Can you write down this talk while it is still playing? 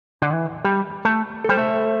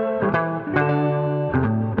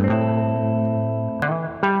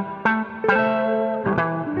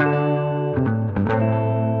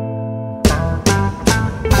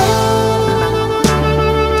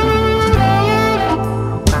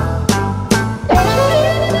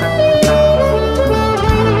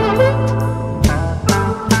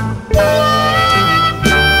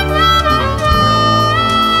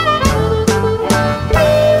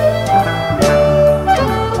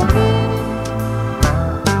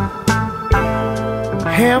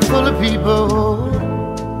handful of people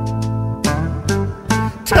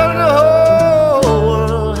telling the whole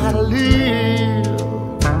world how to live.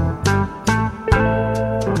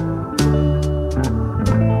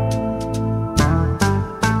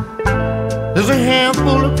 There's a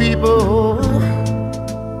handful of people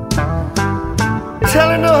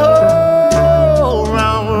telling the whole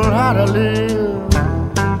round world how to live.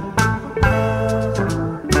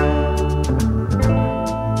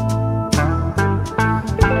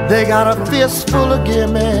 They got a fistful of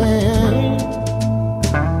gimmicks,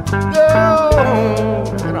 oh,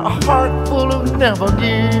 and a heart full of never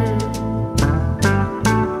give.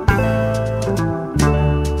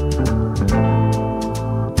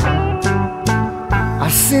 I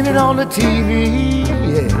seen it on the TV,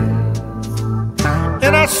 yeah,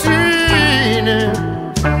 and I seen it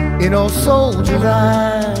in old soldiers'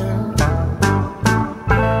 eyes.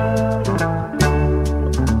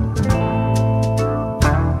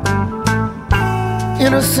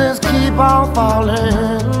 Innocents keep on falling,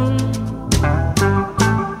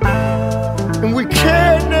 and we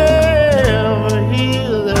can never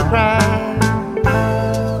hear their cry,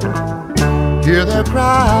 hear their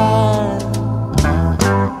cry.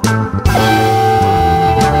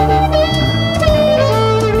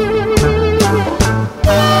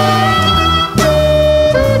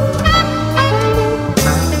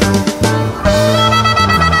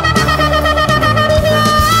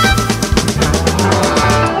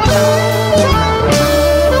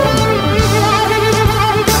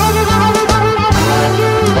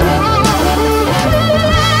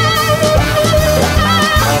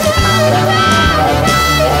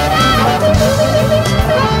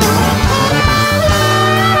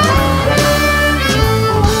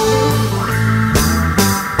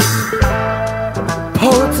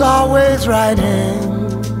 Poets always writing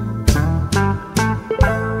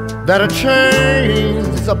that a change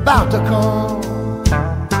is about to come.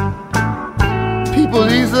 People,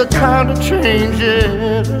 these are the kind of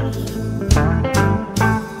changes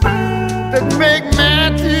that make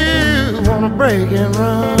Matthew wanna break and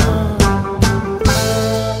run,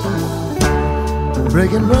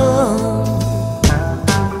 break and run.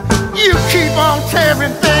 You keep on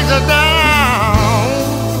tearing things down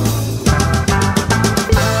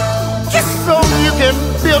so you can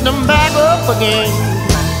build them back up again.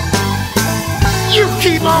 You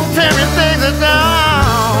keep on tearing things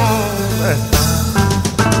down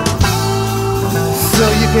so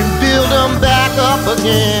you can build them back up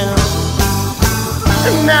again.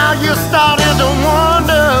 And now you're starting to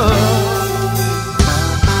wonder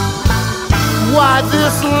why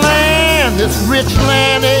this land, this rich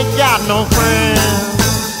land, ain't got no friends.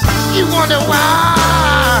 You wonder why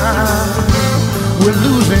we're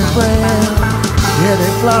losing friends. Yeah,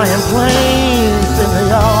 they flying planes in the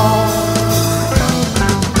yard,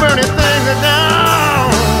 burning things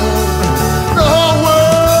down. The whole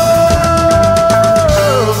world's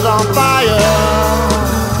on fire.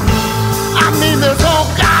 I mean, this whole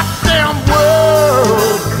goddamn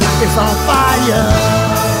world is on fire.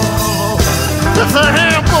 There's a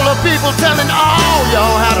handful of people telling all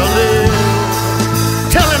y'all how to live,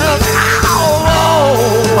 telling us how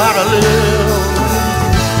to live.